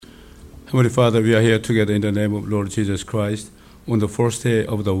Heavenly Father, we are here together in the name of Lord Jesus Christ on the first day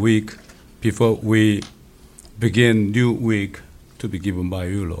of the week before we begin new week to be given by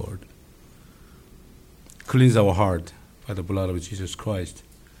you, Lord. Cleanse our heart by the blood of Jesus Christ.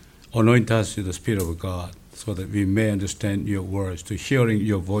 Anoint us with the Spirit of God so that we may understand your words, to hearing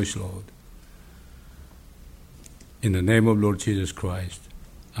your voice, Lord. In the name of Lord Jesus Christ.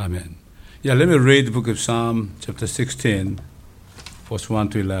 Amen. Let me read the book of Psalm chapter 16, verse 1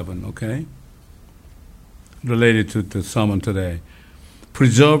 to 11, okay? Related to the sermon today.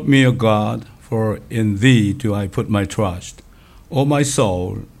 Preserve me, O God, for in thee do I put my trust. O my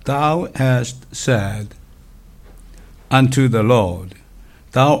soul, thou hast said unto the Lord,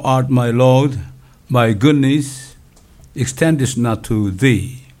 Thou art my Lord, my goodness extendeth not to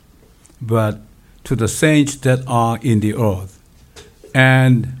thee, but to the saints that are in the earth,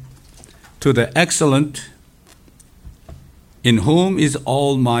 and to the excellent, in whom is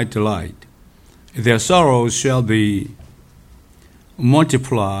all my delight. Their sorrows shall be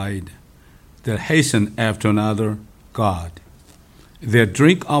multiplied that hasten after another God. Their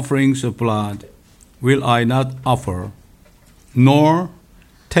drink offerings of blood will I not offer, nor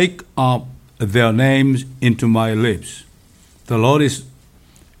take up their names into my lips. The Lord is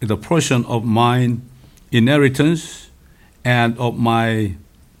the portion of mine inheritance and of my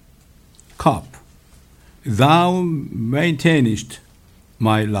cup. Thou maintainest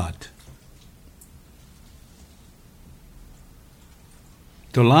my lot.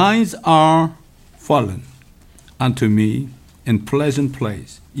 The lines are fallen unto me in pleasant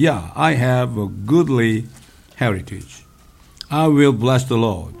place. I have a goodly heritage. I will bless the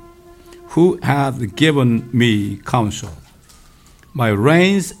Lord, who hath given me counsel. My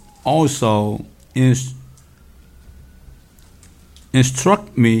reins also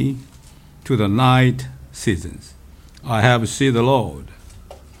instruct me to the night seasons. I have seen the Lord.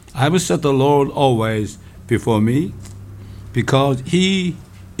 I have set the Lord always before me. Because he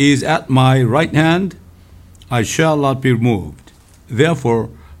is at my right hand, I shall not be moved. Therefore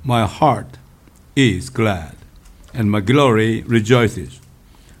my heart is glad, and my glory rejoices.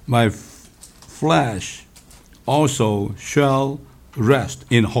 My flesh also shall rest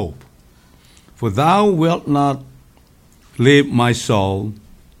in hope. For thou wilt not leave my soul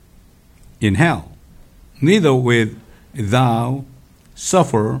in hell, neither wilt thou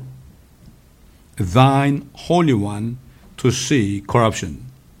suffer thine Holy One to see corruption.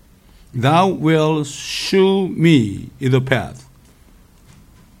 Thou wilt shew me in the path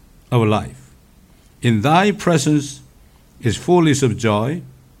of life. In thy presence is fullness of joy.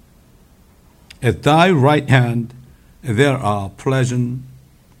 At thy right hand there are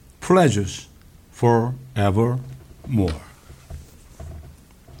pleasures forevermore.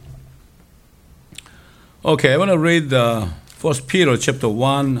 Okay, I want to read 1 Peter chapter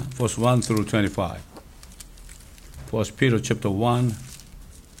 1, verse 1 through 25. 1 Peter chapter 1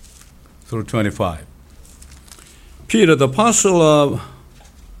 through 25. Peter, the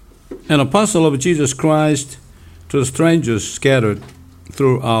an apostle of Jesus Christ, to the strangers scattered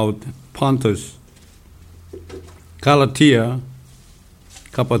throughout Pontus, Galatia,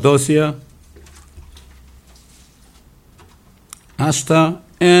 Cappadocia, Asia,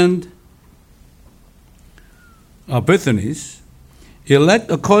 and Bithynia,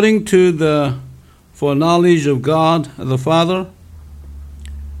 elect according to the foreknowledge of God the Father,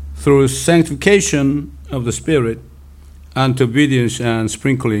 through sanctification of the Spirit, unto obedience and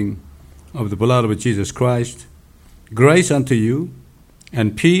sprinkling of the blood of Jesus Christ, grace unto you,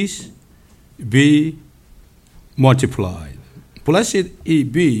 and peace be multiplied. Blessed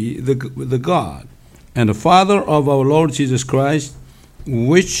be the God and the Father of our Lord Jesus Christ,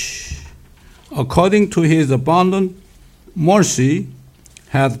 which, according to his abundant mercy,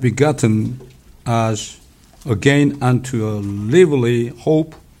 hath begotten us again unto a lively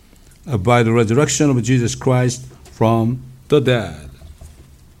hope by the resurrection of Jesus Christ from the dead,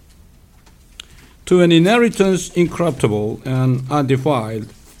 to an inheritance incorruptible and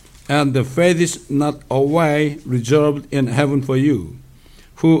undefiled, and the faith is not away reserved in heaven for you,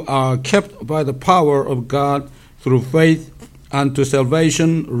 who are kept by the power of God through faith unto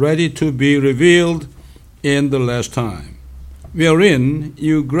salvation, ready to be revealed in the last time, wherein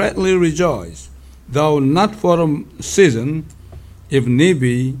you greatly rejoice, though not for a season, if need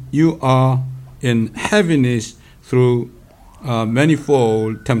be, you are in heaviness through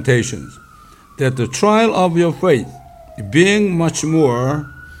manifold temptations, that the trial of your faith, being much more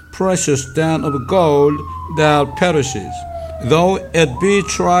precious than of gold that perishes, though it be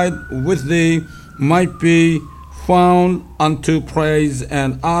tried with thee, might be found unto praise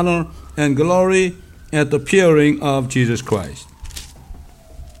and honor and glory at the appearing of Jesus Christ,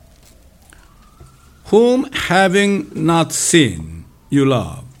 whom having not seen you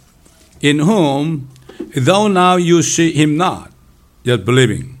love, in whom, though now you see him not, yet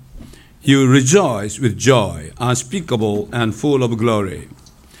believing, you rejoice with joy unspeakable and full of glory,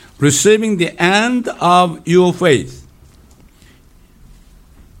 receiving the end of your faith,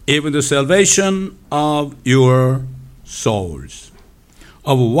 even the salvation of your souls.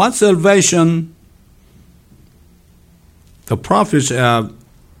 Of what salvation the prophets have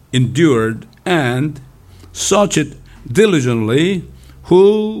endured and searched diligently,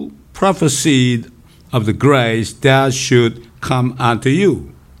 who prophesied of the grace that should come unto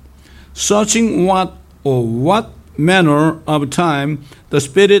you, searching what manner of time the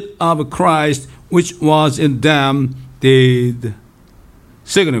Spirit of Christ which was in them did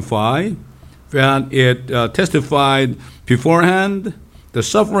signify, when it testified beforehand the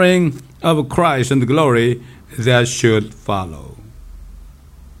suffering of Christ and the glory that should follow.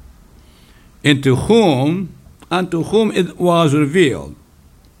 Unto whom it was revealed,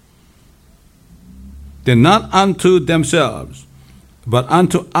 that not unto themselves, but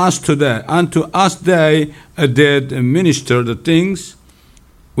unto us today, unto us they did minister the things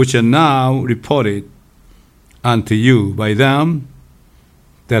which are now reported unto you by them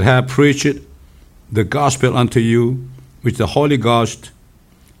that have preached the gospel unto you, which the Holy Ghost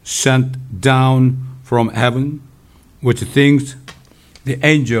sent down from heaven, which things the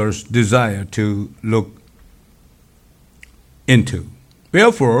angels desire to look into.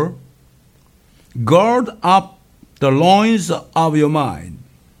 Wherefore, gird up the loins of your mind,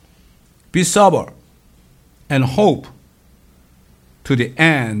 be sober, and hope to the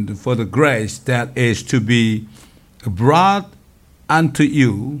end for the grace that is to be brought unto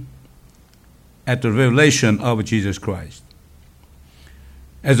you at the revelation of Jesus Christ.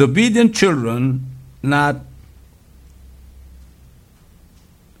 As obedient children, not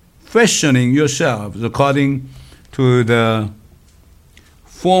fashioning yourselves according to the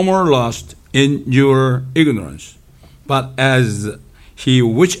former lust in your ignorance, but as he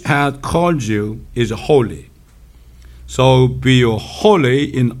which hath called you is holy, so be you holy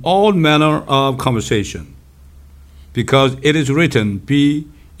in all manner of conversation, because it is written, be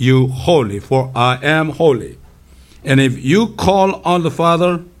you holy, for I am holy. And if you call on the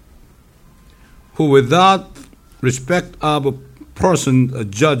Father, who without respect of a person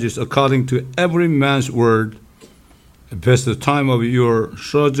judges according to every man's word, best the time of your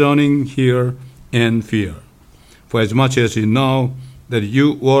sojourning here in fear. For as much as you know that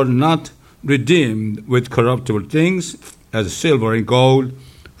you were not redeemed with corruptible things, as silver and gold,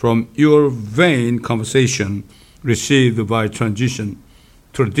 from your vain conversation received by tradition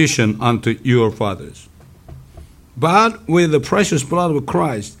unto your fathers, but with the precious blood of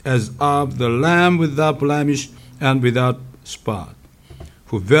Christ, as of the Lamb without blemish and without spot,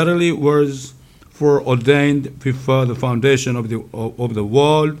 who verily was foreordained before the foundation of the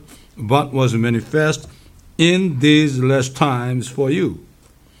world, but was manifest in these last times for you,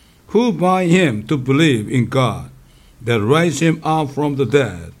 who by him to believe in God, that raised him up from the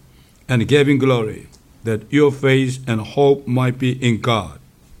dead, and gave him glory, that your faith and hope might be in God.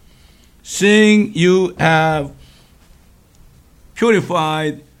 Seeing you have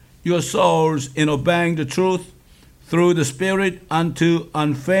purified your souls in obeying the truth through the Spirit unto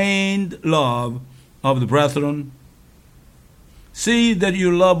unfeigned love of the brethren, see that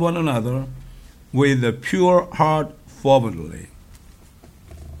you love one another with a pure heart fervently,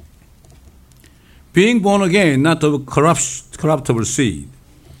 being born again, not of corruptible seed,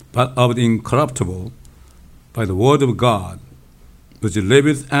 but of the incorruptible, by the word of God, which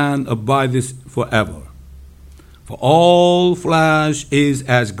liveth and abideth forever. For all flesh is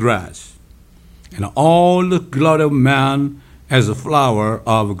as grass, and all the glory of man as a flower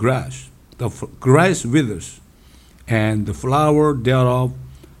of grass. The grass withers, and the flower thereof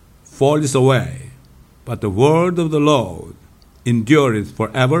falleth away. But the word of the Lord endureth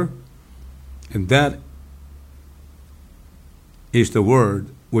forever. And that is the word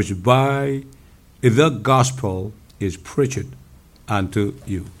which by the gospel is preached unto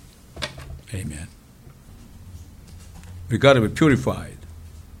you. Amen. We got to be purified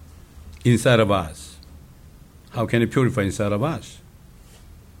inside of us. How can it purify inside of us?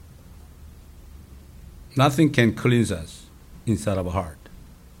 Nothing can cleanse us inside of our heart.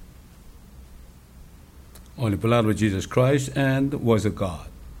 Only the blood of Jesus Christ and the word of God.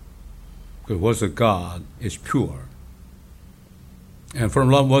 The word of God is pure. And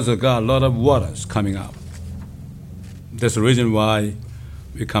from the word of God, a lot of waters coming out. That's the reason why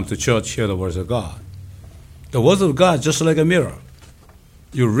we come to church, hear the words of God. The words of God is just like a mirror.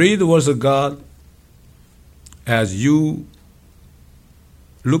 You read the words of God as you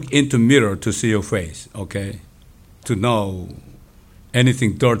look into mirror to see your face, okay? To know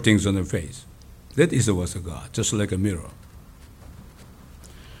anything, dirt things on your face. That is the word of God, just like a mirror.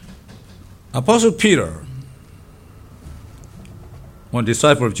 Apostle Peter, one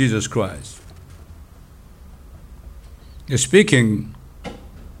disciple of Jesus Christ, is speaking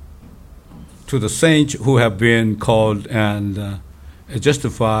to the saints who have been called and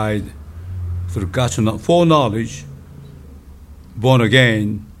justified through God's foreknowledge, born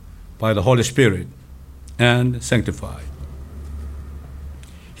again by the Holy Spirit, and sanctified.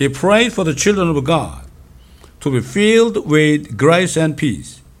 He prayed for the children of God to be filled with grace and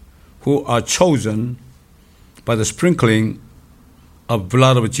peace, who are chosen by the sprinkling of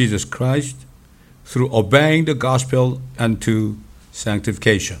blood of Jesus Christ through obeying the gospel and to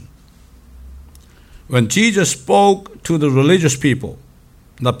sanctification. When Jesus spoke to the religious people,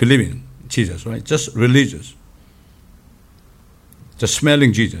 not believing Jesus, right? Just religious, just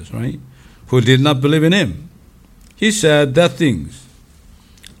smelling Jesus, right? Who did not believe in him. He said that things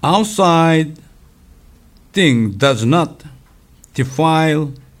outside thing does not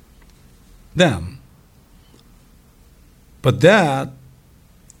defile them, but that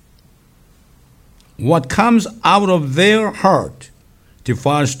what comes out of their heart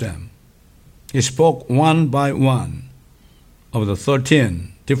defiles them. He spoke one by one of the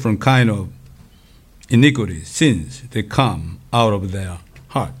 13 different kind of iniquities, sins that come out of their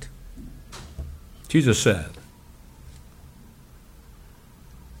heart. Jesus said,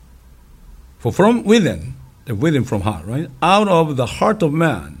 for from within, the within from heart, right? Out of the heart of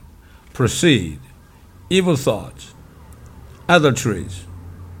man proceed evil thoughts, adulteries,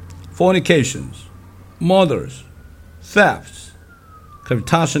 fornications, murders, thefts,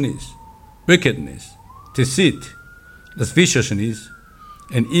 covetousness, wickedness, deceit, lasciviousness,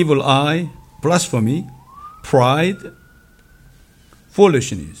 an evil eye, blasphemy, pride,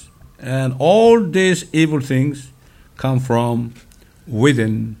 foolishness. And all these evil things come from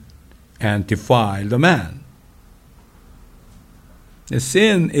within and defile the man. The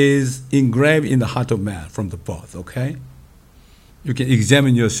sin is engraved in the heart of man from the birth, okay? You can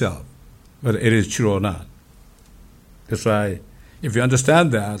examine yourself whether it is true or not. That's why if you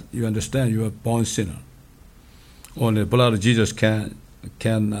understand that, you understand you are born sinner. Only the blood of Jesus can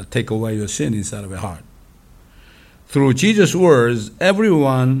take away your sin inside of your heart. Through Jesus' words,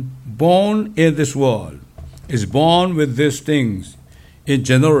 everyone born in this world is born with these things in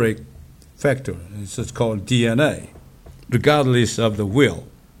generic factor. It's just called DNA, regardless of the will.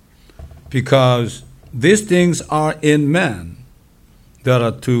 Because these things are in man that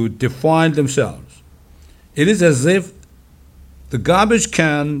are to define themselves. It is as if the garbage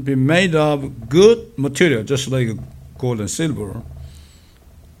can be made of good material, just like gold and silver.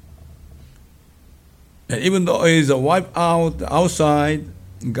 And even though it is wiped out the outside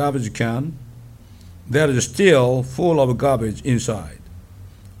garbage can, there is still full of garbage inside.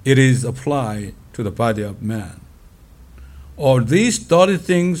 It is applied to the body of man. Or these dirty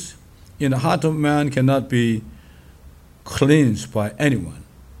things in the heart of man cannot be cleansed by anyone.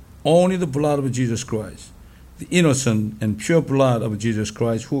 Only the blood of Jesus Christ, the innocent and pure blood of Jesus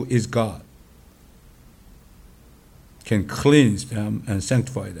Christ, who is God, can cleanse them and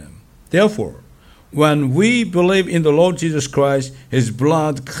sanctify them. Therefore, when we believe in the Lord Jesus Christ, his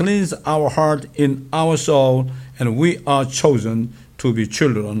blood cleanses our heart in our soul, and we are chosen to be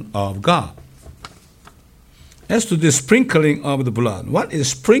children of God. As to the sprinkling of the blood, what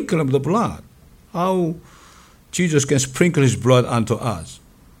is sprinkling of the blood? How Jesus can sprinkle his blood unto us?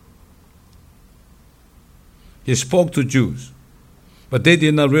 He spoke to Jews, but they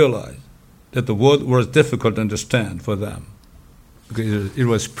did not realize that the word was difficult to understand for them, because it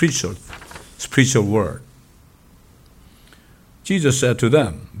was spiritual word. Jesus said to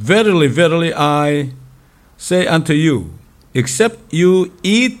them, verily, verily, I say unto you, except you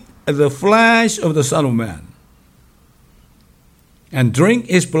eat the flesh of the Son of Man and drink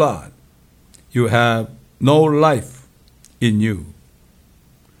his blood, you have no life in you.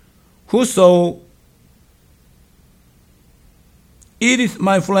 Whoso eateth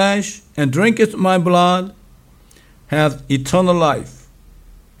my flesh and drinketh my blood hath eternal life,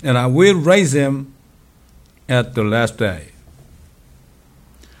 and I will raise him at the last day.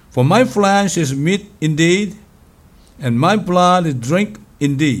 For my flesh is meat indeed, and my blood is drink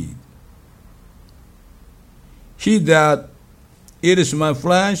indeed. He that eateth my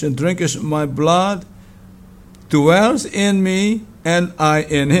flesh and drinketh my blood dwells in me, and I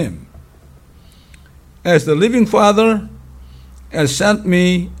in him. As the living Father has sent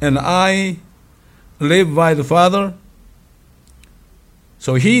me, and I live by the Father,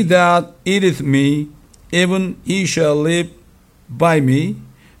 so he that eateth me, even he shall live by me,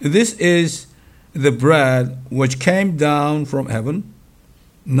 This is the bread which came down from heaven,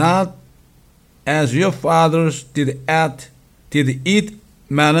 not as your fathers did eat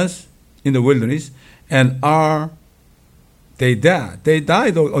manna in the wilderness, and they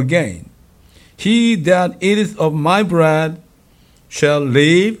died again. He that eateth of my bread shall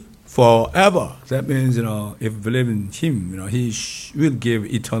live forever. That means, if you believe in him, he will give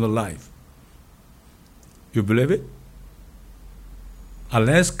eternal life. You believe it?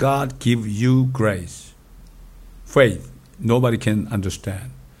 Unless God give you grace, faith, nobody can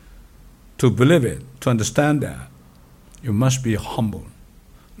understand. To believe it, to understand that, you must be humble.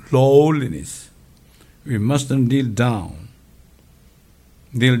 Lowliness. We mustn't kneel down.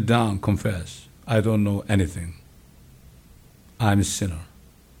 Kneel down, confess. I don't know anything. I'm a sinner.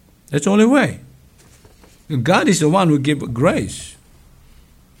 That's the only way. God is the one who gives grace.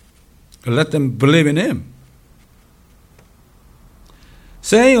 Let them believe in him.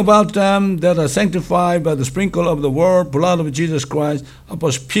 Saying about them that are sanctified by the sprinkle of the blood of Jesus Christ,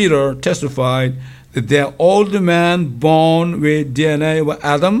 Apostle Peter testified that their old man born with DNA of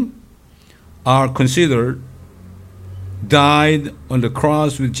Adam are considered died on the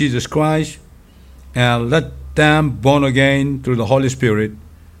cross with Jesus Christ, and let them born again through the Holy Spirit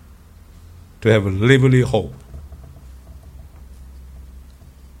to have a lively hope.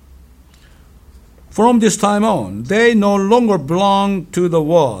 From this time on, they no longer belong to the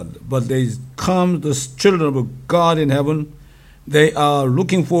world, but they come the children of God in heaven. They are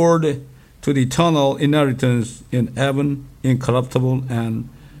looking forward to the eternal inheritance in heaven, incorruptible and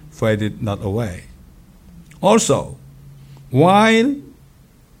faded not away. Also, while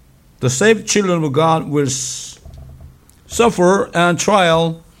the saved children of God will suffer and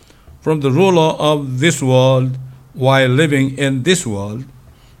trial from the ruler of this world while living in this world,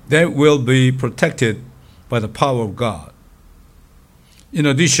 they will be protected by the power of God. In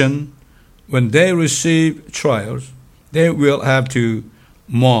addition, when they receive trials, they will have to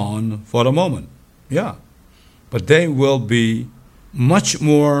mourn for a moment. Yeah. But they will be much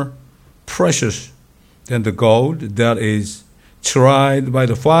more precious than the gold that is tried by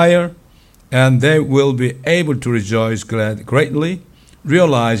the fire, and they will be able to rejoice greatly,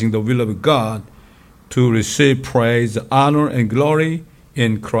 realizing the will of God to receive praise, honor, and glory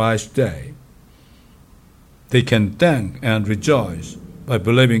in Christ's day. They can thank and rejoice by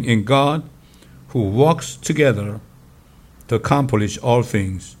believing in God, who works together to accomplish all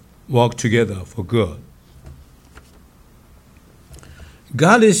things, work together for good.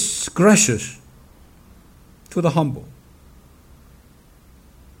 God is gracious to the humble.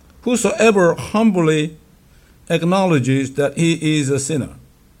 Whosoever humbly acknowledges that he is a sinner,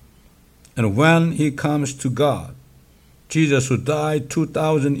 and when he comes to God, Jesus, who died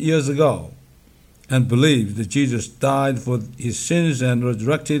 2,000 years ago, and believes that Jesus died for his sins and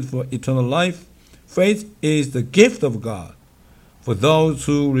resurrected for eternal life, faith is the gift of God for those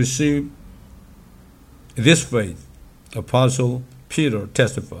who receive this faith. Apostle Peter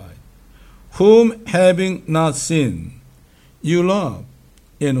testified, whom having not sinned, you love,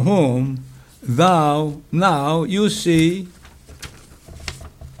 in whom thou now you see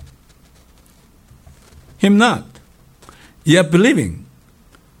him not, yet believing,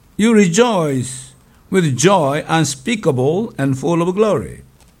 you rejoice with joy unspeakable and full of glory,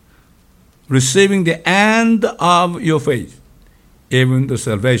 receiving the end of your faith, even the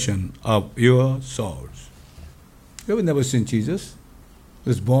salvation of your souls. You have never seen Jesus, who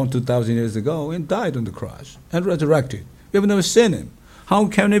was born 2,000 years ago and died on the cross and resurrected. You have never seen him. How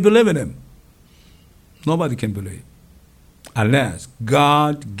can you believe in him? Nobody can believe unless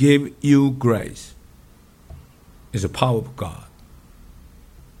God give you grace. It's the power of God.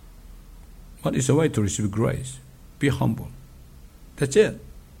 What is the way to receive grace? Be humble. That's it.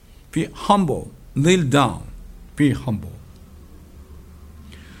 Be humble. Kneel down. Be humble.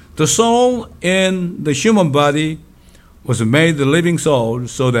 The soul in the human body was made the living soul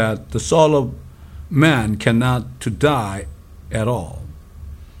so that the soul of man cannot to die at all.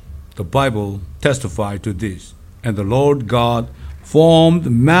 The Bible testifies to this. And the Lord God formed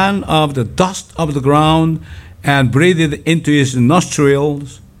man of the dust of the ground and breathed into his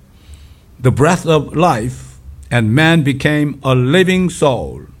nostrils the breath of life, and man became a living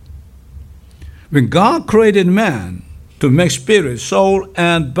soul. When God created man to make spirit, soul,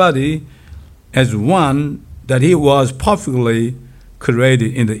 and body as one, that he was perfectly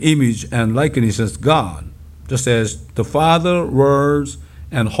created in the image and likeness of God, just as the Father, Word,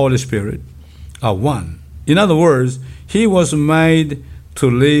 and Holy Spirit are one. In other words, he was made to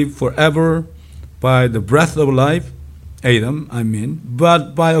live forever by the breath of life,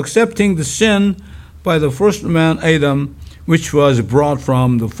 but by accepting the sin by the first man, Adam, which was brought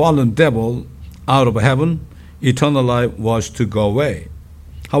from the fallen devil out of heaven, eternal life was to go away.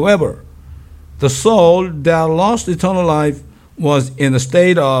 However, the soul that lost eternal life was in a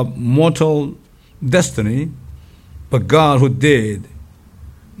state of mortal destiny, but God, who did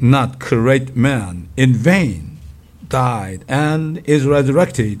not create man in vain, died and is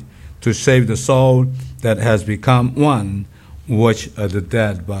resurrected to save the soul that has become one with the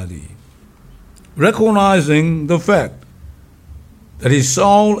dead body. Recognizing the fact that his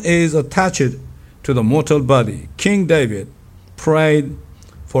soul is attached to the mortal body, King David prayed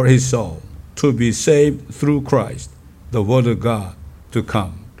for his soul to be saved through Christ, the Word of God, to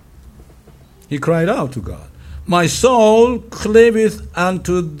come. He cried out to God, "My soul cleaveth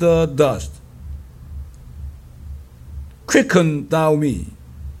unto the dust. Quicken thou me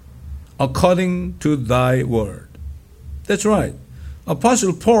according to thy word." That's right.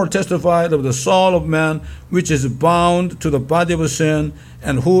 Apostle Paul testified of the soul of man which is bound to the body of sin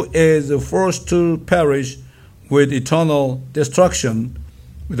and who is the first to perish with eternal destruction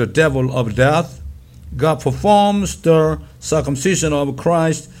with the devil of death. God performs the circumcision of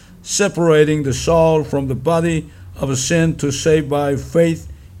Christ, separating the soul from the body of sin to save by faith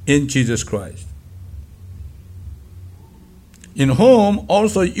in Jesus Christ, in whom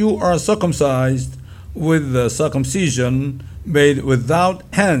also you are circumcised with the circumcision made without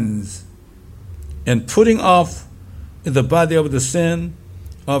hands, and putting off the body of the sin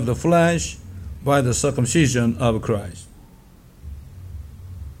of the flesh by the circumcision of Christ.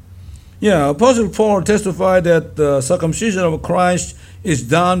 Apostle Paul testified that the circumcision of Christ is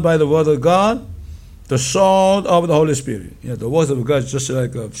done by the Word of God, the sword of the Holy Spirit. The Word of God is just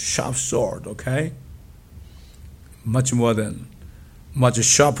like a sharp sword, okay? Much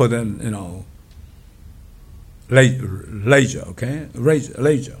sharper than, laser, okay?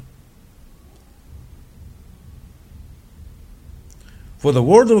 Laser. For the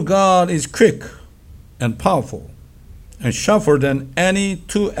Word of God is quick and powerful, and sharper than any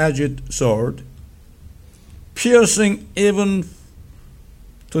two-edged sword, piercing even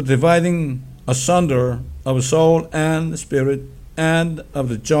to dividing asunder of soul and spirit, and of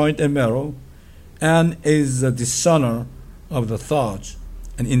the joint and marrow, and is a discerner of the thoughts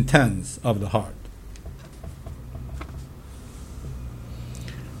and intents of the heart.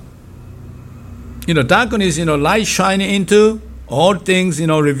 Darkness, light shining into, all things,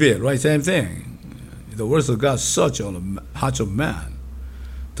 revealed, right? Same thing. The words of God search on the hearts of man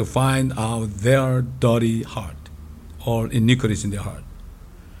to find out their dirty heart or iniquities in their heart.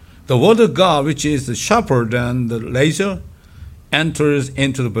 The Word of God, which is sharper than the laser, enters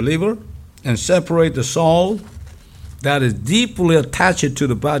into the believer and separates the soul that is deeply attached to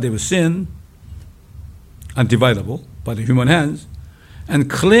the body of sin, undividable by the human hands, and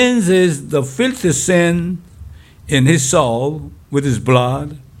cleanses the filthy sin in his soul with his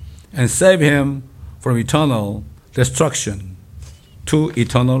blood and save him from eternal destruction to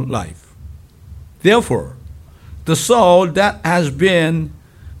eternal life. Therefore, the soul that has been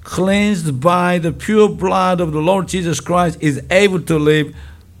cleansed by the pure blood of the Lord Jesus Christ is able to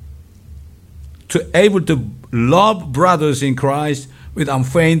love brothers in Christ with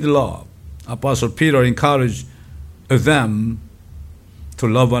unfeigned love. Apostle Peter encouraged them to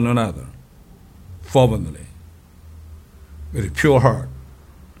love one another fervently with a pure heart.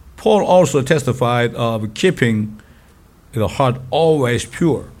 Paul also testified of keeping the heart always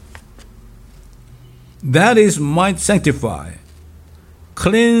pure. That is, might sanctify,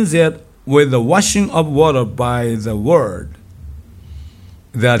 cleanse it with the washing of water by the word,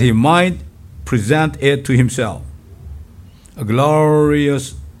 that he might present it to himself, a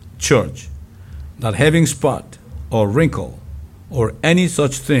glorious church, not having spot or wrinkle or any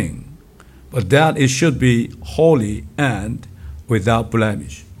such thing, but that it should be holy and without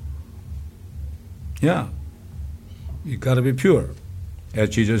blemish. You got to be pure, as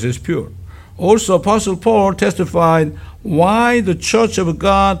Jesus is pure. Also, Apostle Paul testified why the church of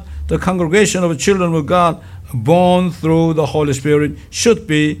God, the congregation of children of God, born through the Holy Spirit, should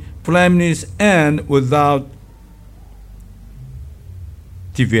be blameless and without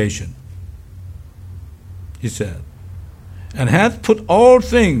deviation. He said, and hath put all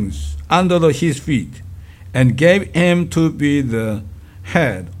things under his feet, and gave him to be the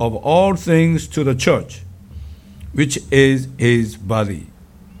head of all things to the church, which is his body,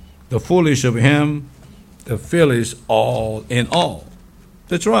 the fullness of him that filleth all in all.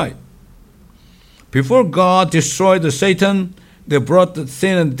 That's right. Before God destroyed the Satan that brought the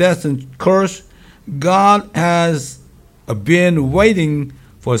sin and death and curse, God has been waiting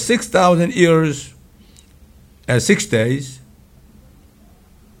for 6,000 years and 6 days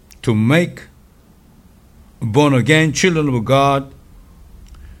to make born again children of God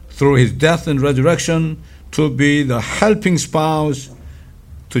through his death and resurrection to be the helping spouse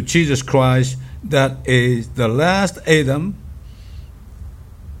to Jesus Christ, that is the last Adam,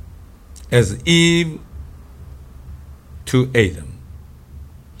 as Eve to Adam.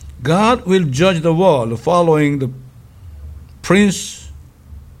 God will judge the world following the prince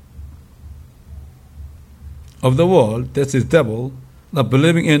of the world, that's the devil, not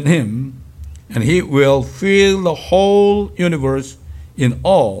believing in him, and he will fill the whole universe in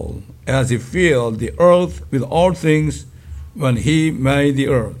all as he filled the earth with all things when he made the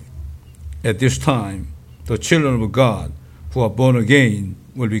earth. At this time, the children of God who are born again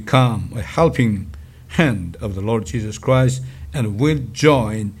will become a helping hand of the Lord Jesus Christ and will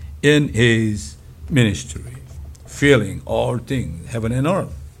join in his ministry, filling all things, heaven and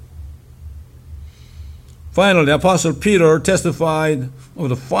earth. Finally, the Apostle Peter testified of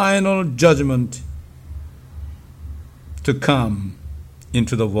the final judgment to come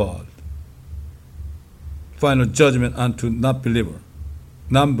into the world. Final judgment unto non-believer.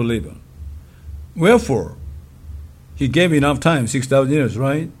 Wherefore, he gave enough time, 6,000 years,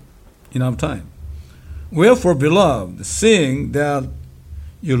 right? Enough time. Wherefore, beloved, seeing that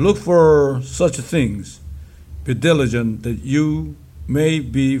you look for such things, be diligent that you may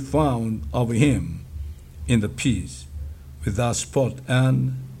be found of him in the peace, without spot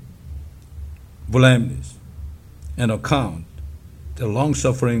and blameless, and account the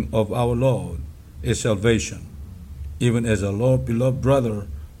long-suffering of our Lord is salvation, even as our Lord beloved brother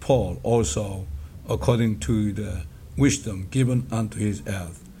Paul also, according to the wisdom given unto his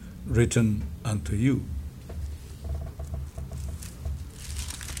earth, written unto you.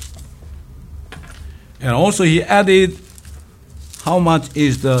 And also he added how much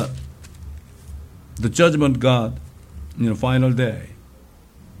is the judgment God in the final day.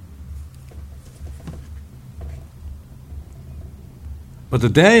 But the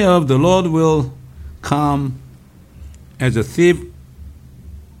day of the Lord will come as a thief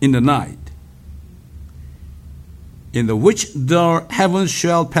in the night, in the which the heavens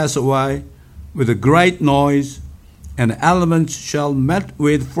shall pass away with a great noise, and the elements shall melt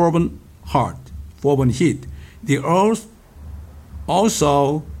with fervent heat. The earth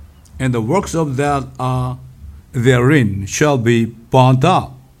also and the works of that are therein shall be burnt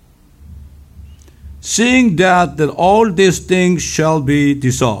up. Seeing that all these things shall be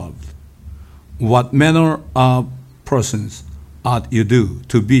dissolved, what manner of persons ought you do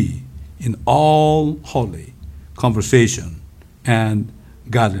to be in all holy conversation and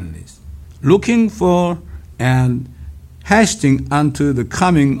godliness, looking for and hasting unto the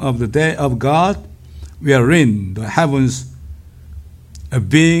coming of the day of God, wherein the heavens,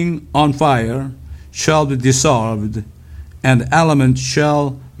 being on fire, shall be dissolved, and the elements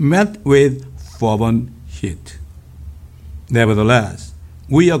shall melt with fervent heat. Nevertheless,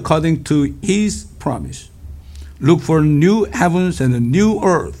 we, according to his promise, look for new heavens and a new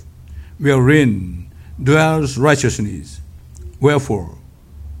earth, wherein dwells righteousness. Wherefore,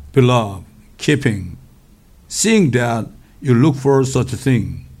 beloved, seeing that you look for such a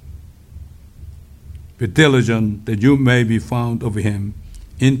thing, be diligent that you may be found of him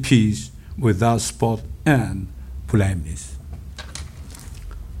in peace, without spot and blameless.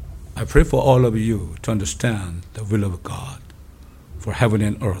 I pray for all of you to understand the will of God for heaven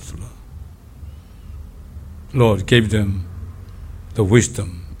and earth, Lord. Lord, give them the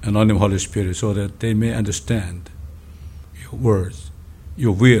wisdom and on them Holy Spirit so that they may understand your words,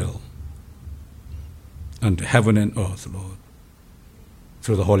 your will, unto heaven and earth, Lord,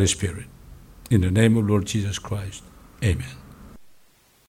 through the Holy Spirit. In the name of Lord Jesus Christ, amen.